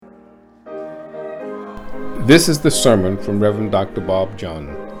This is the sermon from Reverend Dr. Bob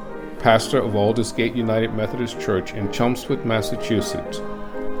John, pastor of Aldersgate United Methodist Church in Chelmsford, Massachusetts.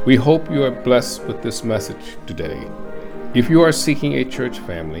 We hope you are blessed with this message today. If you are seeking a church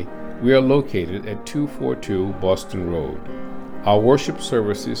family, we are located at 242 Boston Road. Our worship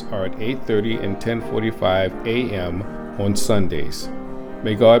services are at 8:30 and 10:45 a.m. on Sundays.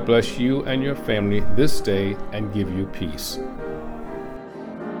 May God bless you and your family this day and give you peace.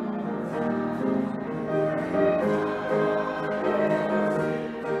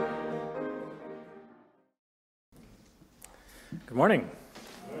 Good morning.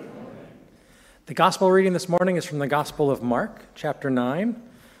 The gospel reading this morning is from the Gospel of Mark, chapter 9,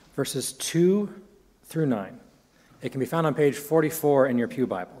 verses 2 through 9. It can be found on page 44 in your pew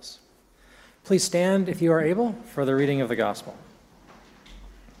Bibles. Please stand, if you are able, for the reading of the gospel.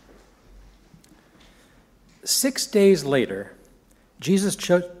 6 days later, Jesus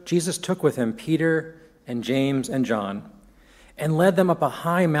took with him Peter and James and John and led them up a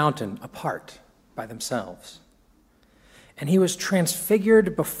high mountain apart by themselves. And he was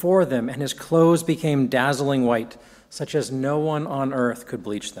transfigured before them, and his clothes became dazzling white, such as no one on earth could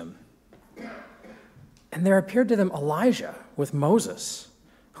bleach them. And there appeared to them Elijah with Moses,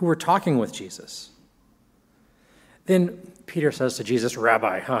 who were talking with Jesus. Then Peter says to Jesus,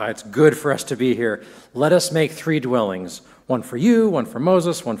 "Rabbi, it's good for us to be here. Let us make 3 dwellings, one for you, one for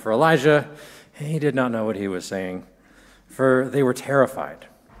Moses, one for Elijah." And he did not know what he was saying, for they were terrified.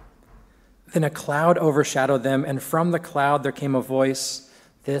 Then a cloud overshadowed them, and from the cloud there came a voice,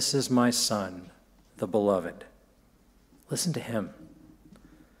 "This is my son, the beloved. Listen to him."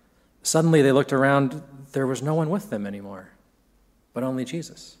 Suddenly they looked around. There was no one with them anymore, but only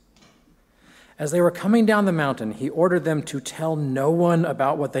Jesus. As they were coming down the mountain, he ordered them to tell no one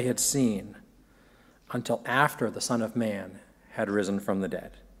about what they had seen until after the Son of Man had risen from the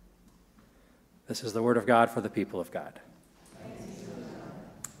dead. This is the word of God for the people of God.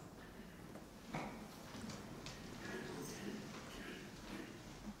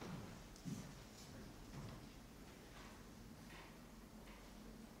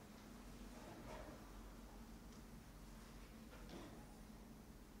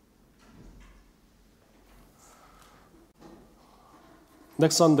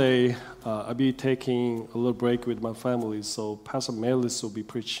 Next Sunday, I'll be taking a little break with my family, so Pastor Melis will be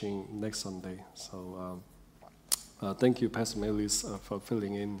preaching next Sunday. So thank you, Pastor Melis, for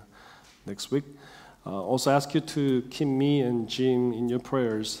filling in next week. Also ask you to keep me and Jim in your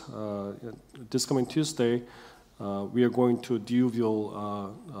prayers. This coming Tuesday, we are going to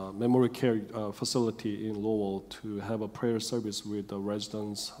Dewville Memory Care Facility in Lowell to have a prayer service with the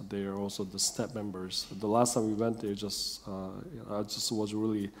residents there, also the staff members. The last time we went there, I just was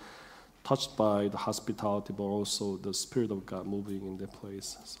really touched by the hospitality, but also the Spirit of God moving in that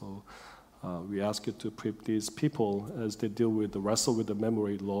place. So we ask you to pray these people as they deal with the wrestle with the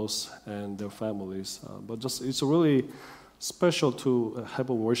memory loss and their families. But just it's really special to have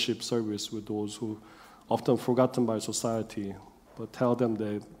a worship service with those who often forgotten by society, but tell them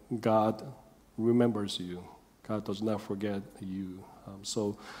that God remembers you. God does not forget you.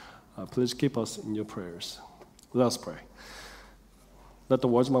 So please keep us in your prayers. Let us pray. Let the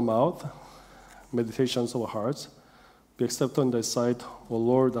words of my mouth, meditations of our hearts, be accepted in thy sight, O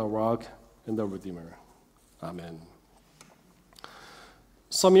Lord, our rock and our Redeemer. Amen.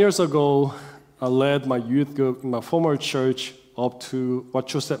 Some years ago, I led my youth group in my former church up to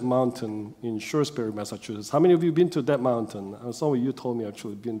Wachusett Mountain in Shrewsbury, Massachusetts. How many of you have been to that mountain? Some of you told me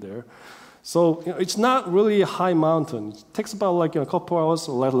actually been there. So it's not really a high mountain. It takes about a couple hours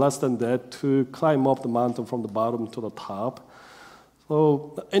or less than that to climb up the mountain from the bottom to the top.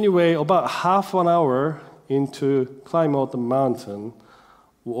 So anyway, about half an hour into climbing up the mountain,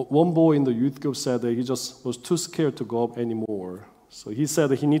 one boy in the youth group said that he just was too scared to go up anymore. So he said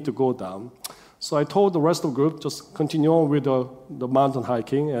that he need to go down. So I told the rest of the group, just continue on with the mountain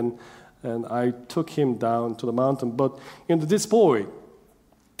hiking, and I took him down to the mountain. But this boy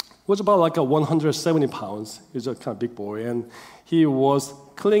was about 170 pounds. He's a kind of big boy, and he was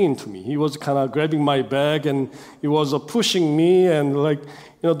clinging to me. He was kind of grabbing my bag, and he was pushing me, and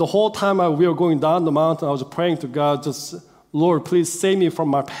the whole time we were going down the mountain, I was praying to God, just, Lord, please save me from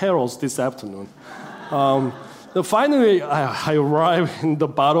my perils this afternoon. Finally, I arrived in the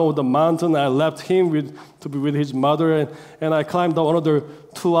bottom of the mountain. I left him to be with his mother, and I climbed down another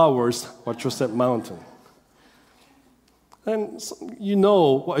 2 hours, Wachusett Mountain. And you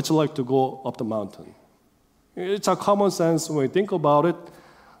know what it's like to go up the mountain. It's a common sense when you think about it.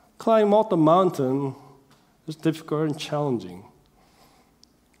 Climb up the mountain is difficult and challenging.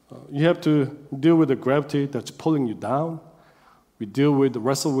 You have to deal with the gravity that's pulling you down. We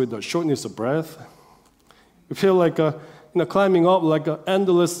wrestle with the shortness of breath. We feel like climbing up like an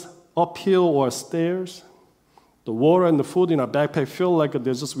endless uphill or stairs. The water and the food in our backpack feel like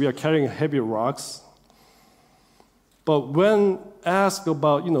we are carrying heavy rocks. But when asked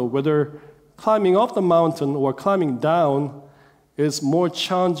about whether climbing up the mountain or climbing down is more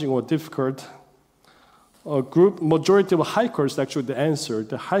challenging or difficult, majority of hikers actually answered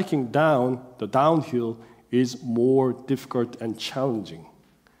that hiking down the downhill is more difficult and challenging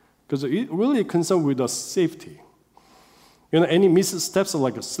because it really concerned with the safety. Any missteps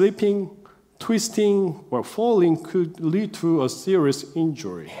like slipping, twisting, or falling could lead to a serious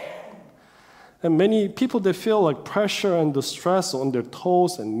injury. And many people, they feel like pressure and the stress on their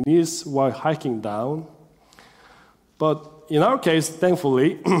toes and knees while hiking down. But in our case,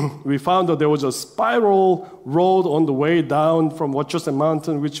 thankfully, we found that there was a spiral road on the way down from Wachusett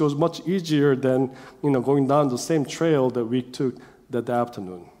Mountain, which was much easier than going down the same trail that we took that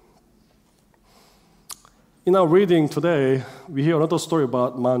afternoon. In our reading today, we hear another story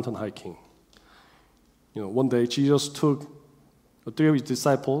about mountain hiking. One day Jesus took 3 of his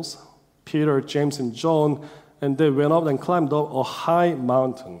disciples, Peter, James, and John, and they went up and climbed up a high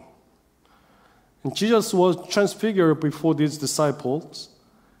mountain. And Jesus was transfigured before these disciples.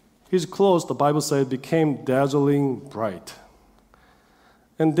 His clothes, the Bible says, became dazzling bright.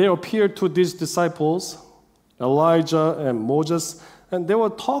 And there appeared to these disciples Elijah and Moses, and they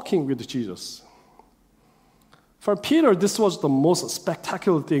were talking with Jesus. For Peter, this was the most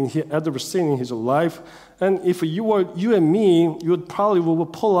spectacular thing he had ever seen in his life. And if you and me, you would probably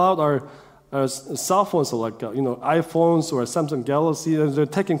pull out our cell phones, like iPhones or Samsung Galaxy, and they're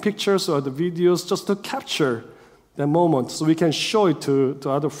taking pictures or the videos just to capture that moment so we can show it to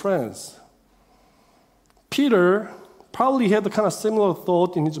other friends. Peter probably had the kind of similar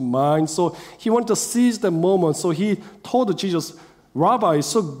thought in his mind, so he wanted to seize the moment. So he told Jesus, "Rabbi, it's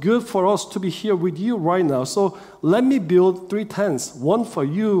so good for us to be here with you right now. So let me build 3 tents, one for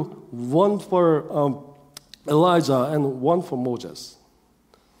you, one for Elijah, and one for Moses."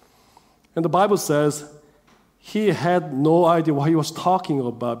 And the Bible says he had no idea what he was talking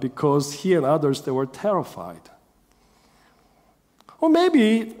about because he and others, they were terrified. Or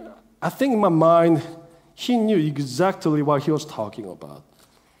maybe, I think in my mind, he knew exactly what he was talking about.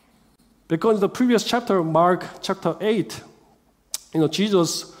 Because in the previous chapter, Mark chapter 8,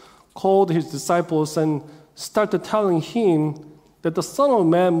 Jesus called his disciples and started telling him that the Son of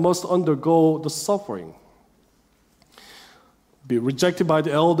Man must undergo the suffering, be rejected by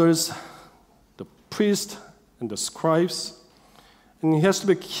the elders, the priests, and the scribes, and he has to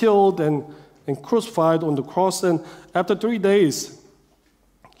be killed and crucified on the cross, and after 3 days,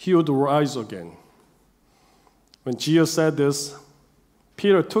 he would rise again. When Jesus said this,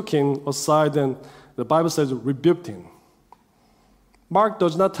 Peter took him aside and the Bible says rebuked him. Mark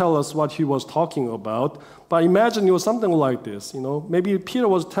does not tell us what he was talking about, but imagine it was something like this. Maybe Peter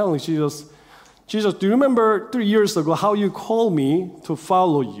was telling Jesus, "Jesus, do you remember 3 years ago how you called me to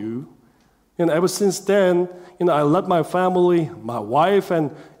follow you? And ever since then, I left my family, my wife, and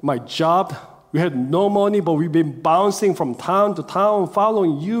my job. We had no money, but we've been bouncing from town to town,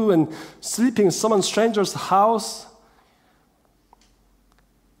 following you and sleeping in some stranger's house."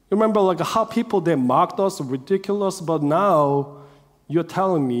 You remember how people, they mocked us, ridiculed us, but now you're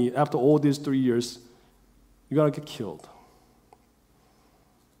telling me after all these 3 years, you're going to get killed.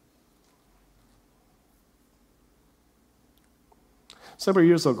 Several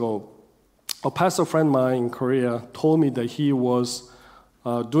years ago, a pastor friend of mine in Korea told me that he was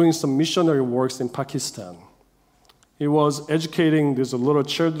doing some missionary works in Pakistan. He was educating these little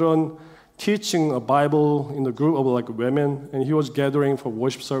children, teaching a Bible in a group of women, and he was gathering for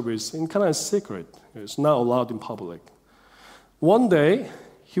worship service in kind of secret. It's not allowed in public. One day,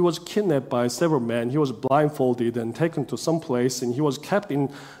 he was kidnapped by several men. He was blindfolded and taken to some place, and he was kept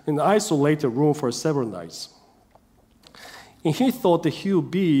in an isolated room for several nights. And he thought that he would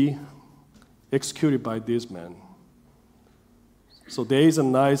be executed by these men. So days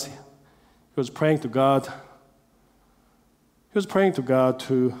and nights, he was praying to God. He was praying to God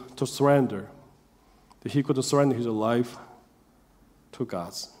to surrender, that he could surrender his life to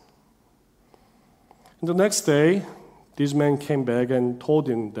God. And the next day, these men came back and told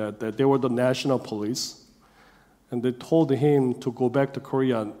him that they were the national police, and they told him to go back to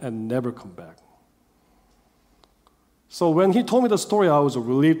Korea and never come back. So when he told me the story, I was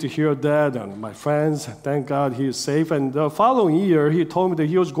relieved to hear that, and my friends, thank God he is safe. And the following year, he told me that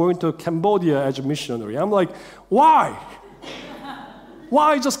he was going to Cambodia as a missionary. I'm like, why?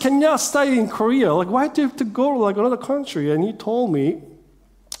 Why just cannot stay in Korea? Why do you have to go to another country? And he told me,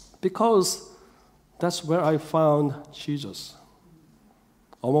 because that's where I found Jesus.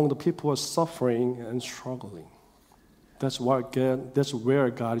 among the people who are suffering and struggling. That's where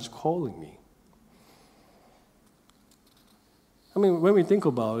God is calling me. I mean, when we think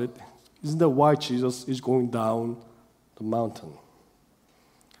about it, isn't that why Jesus is going down the mountain?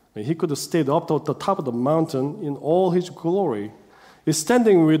 I mean, he could have stayed up at the top of the mountain in all his glory. He's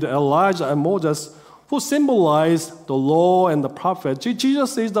standing with Elijah and Moses, who symbolize the law and the prophets.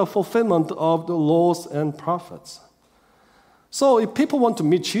 Jesus is the fulfillment of the laws and prophets. So if people want to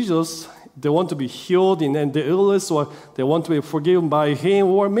meet Jesus, they want to be healed in their illness, or they want to be forgiven by him,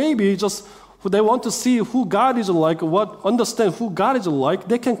 or maybe just they want to see who God is like, understand who God is like,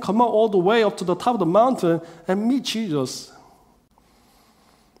 they can come out all the way up to the top of the mountain and meet Jesus.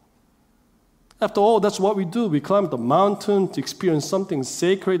 After all, that's what we do. We climb the mountain to experience something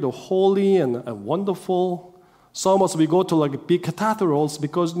sacred or holy and wonderful. Some of us, we go to like big cathedrals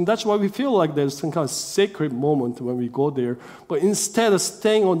because that's why we feel like there's some kind of sacred moment when we go there. But instead of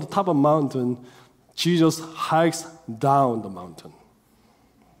staying on the top of the mountain, Jesus hikes down the mountain.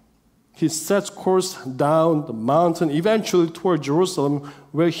 He sets course down the mountain, eventually toward Jerusalem,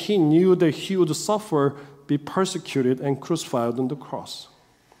 where he knew that he would suffer, be persecuted, and crucified on the cross.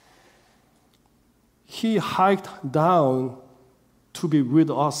 He hiked down to be with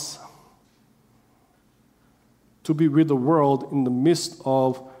us, to be with the world in the midst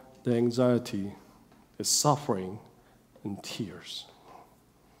of the anxiety, the suffering, and tears.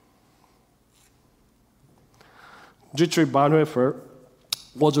 Dietrich Bonhoeffer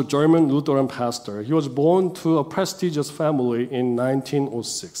was a German Lutheran pastor. He was born to a prestigious family in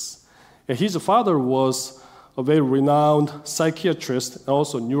 1906. And his father was a very renowned psychiatrist and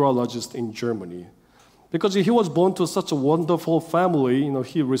also neurologist in Germany. Because he was born to such a wonderful family,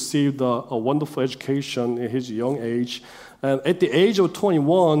 he received a wonderful education at his young age. And at the age of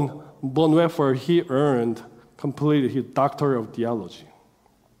 21, Bonhoeffer, he completed his doctorate of theology.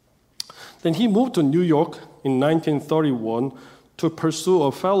 Then he moved to New York in 1931 to pursue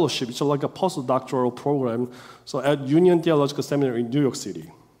a fellowship. It's like a postdoctoral program, so at Union Theological Seminary in New York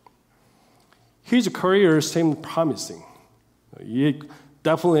City. His career seemed promising. He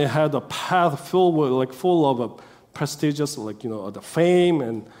definitely had a path full of prestigious, the fame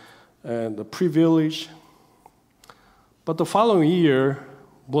and the privilege. But the following year,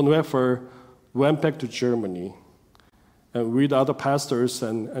 Bonhoeffer went back to Germany, and with other pastors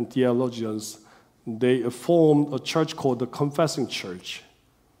and theologians, they formed a church called the Confessing Church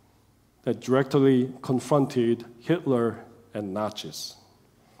that directly confronted Hitler and Nazis.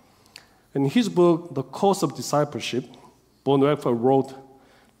 In his book, The Course of Discipleship, Bonhoeffer wrote,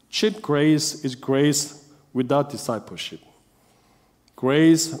 "Cheap grace is grace without discipleship.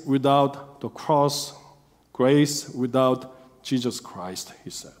 Grace without the cross, grace without Jesus Christ," he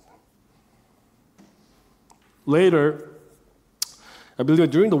said. Later, I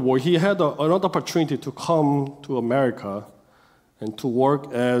believe during the war, he had another opportunity to come to America and to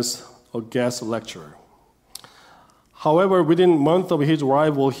work as a guest lecturer. However, within a month of his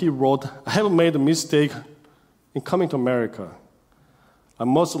arrival, he wrote, "I have made a mistake in coming to America. I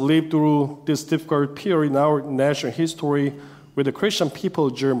must live through this difficult period in our national history with the Christian people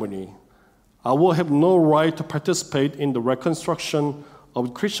of Germany. I will have no right to participate in the reconstruction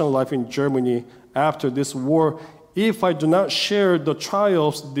of Christian life in Germany after this war if I do not share the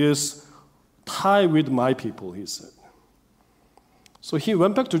trials this tie with my people," he said. So he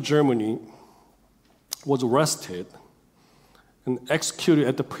went back to Germany, was arrested, and executed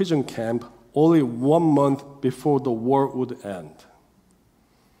at the prison camp only 1 month before the war would end.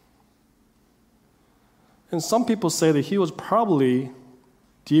 And some people say that he was probably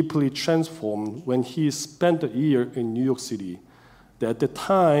deeply transformed when he spent a year in New York City, that at the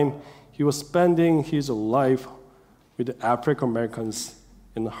time he was spending his life with the African Americans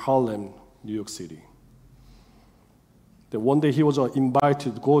in Harlem, New York City. That one day he was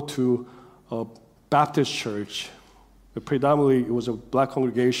invited to go to a Baptist church, but predominantly it was a black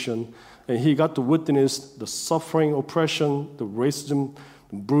congregation, and he got to witness the suffering, oppression, the racism,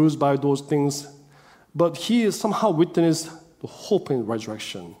 bruised by those things. But he somehow witnessed the hope in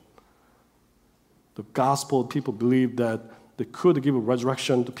resurrection. The gospel, people believe that they could give a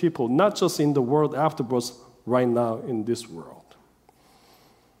resurrection to people, not just in the world afterwards, right now in this world.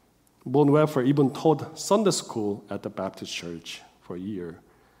 Bonhoeffer even taught Sunday school at the Baptist church for a year.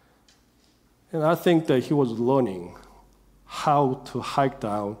 And I think that he was learning how to hike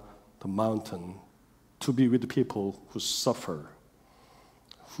down the mountain to be with the people who suffer,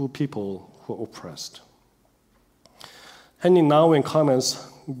 people who are oppressed. And in now in comments,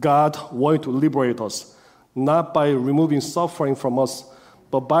 God wanted to liberate us, not by removing suffering from us,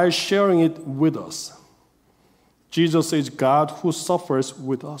 but by sharing it with us. Jesus is God who suffers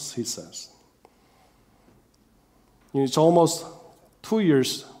with us, he says. It's almost 2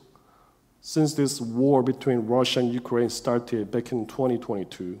 years since this war between Russia and Ukraine started back in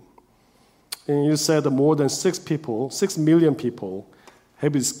 2022. And you said that more than 6 million people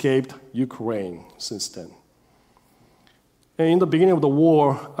have escaped Ukraine since then. And in the beginning of the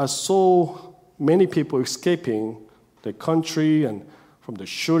war, I saw many people escaping the country and from the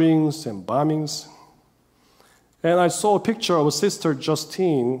shootings and bombings. And I saw a picture of Sister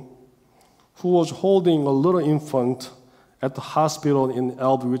Justine, who was holding a little infant at the hospital in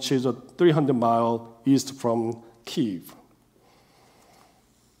Lviv, which is 300 miles east from Kyiv.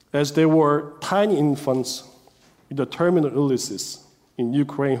 As they were tiny infants with a terminal illnesses in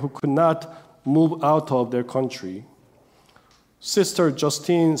Ukraine who could not move out of their country, Sister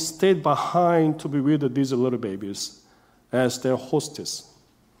Justine stayed behind to be with these little babies as their hostess,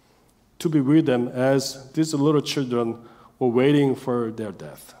 to be with them as these little children were waiting for their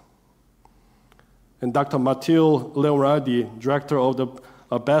death. And Dr. Matteo Leonardi, director of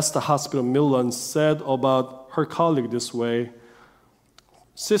the Best Hospital Milan, said about her colleague this way: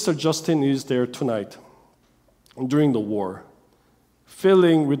 Sister Justine is there tonight during the war,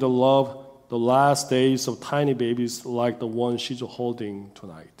 filling with the love the last days of tiny babies like the one she's holding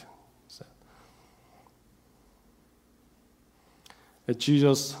tonight. As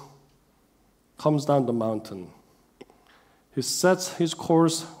Jesus comes down the mountain, he sets his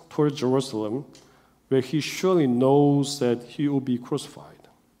course toward Jerusalem, where he surely knows that he will be crucified.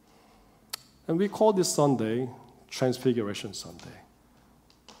 And we call this Sunday Transfiguration Sunday.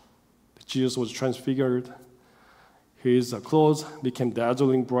 Jesus was transfigured. His clothes became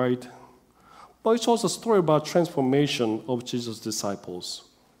dazzling bright. But it's also a story about transformation of Jesus' disciples,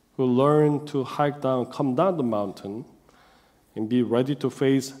 who learned to come down the mountain, and be ready to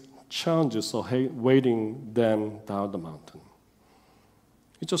face challenges awaiting them down the mountain.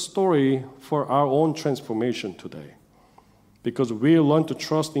 It's a story for our own transformation today, because we learn to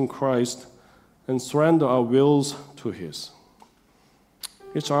trust in Christ and surrender our wills to His.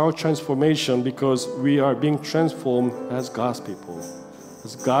 It's our transformation because we are being transformed as God's people,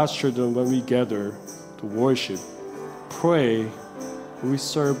 as God's children, when we gather to worship, pray, we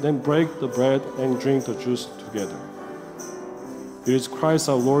serve, then break the bread and drink the juice together. It is Christ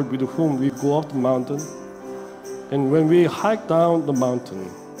our Lord with whom we go up the mountain, and when we hike down the mountain,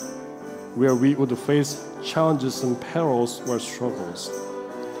 where we would face challenges and perils or struggles,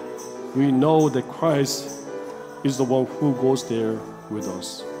 we know that Christ is the one who goes there with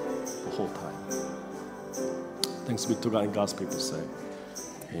us the whole time. Thanks be to God, and God's people say,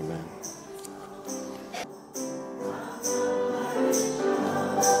 amen.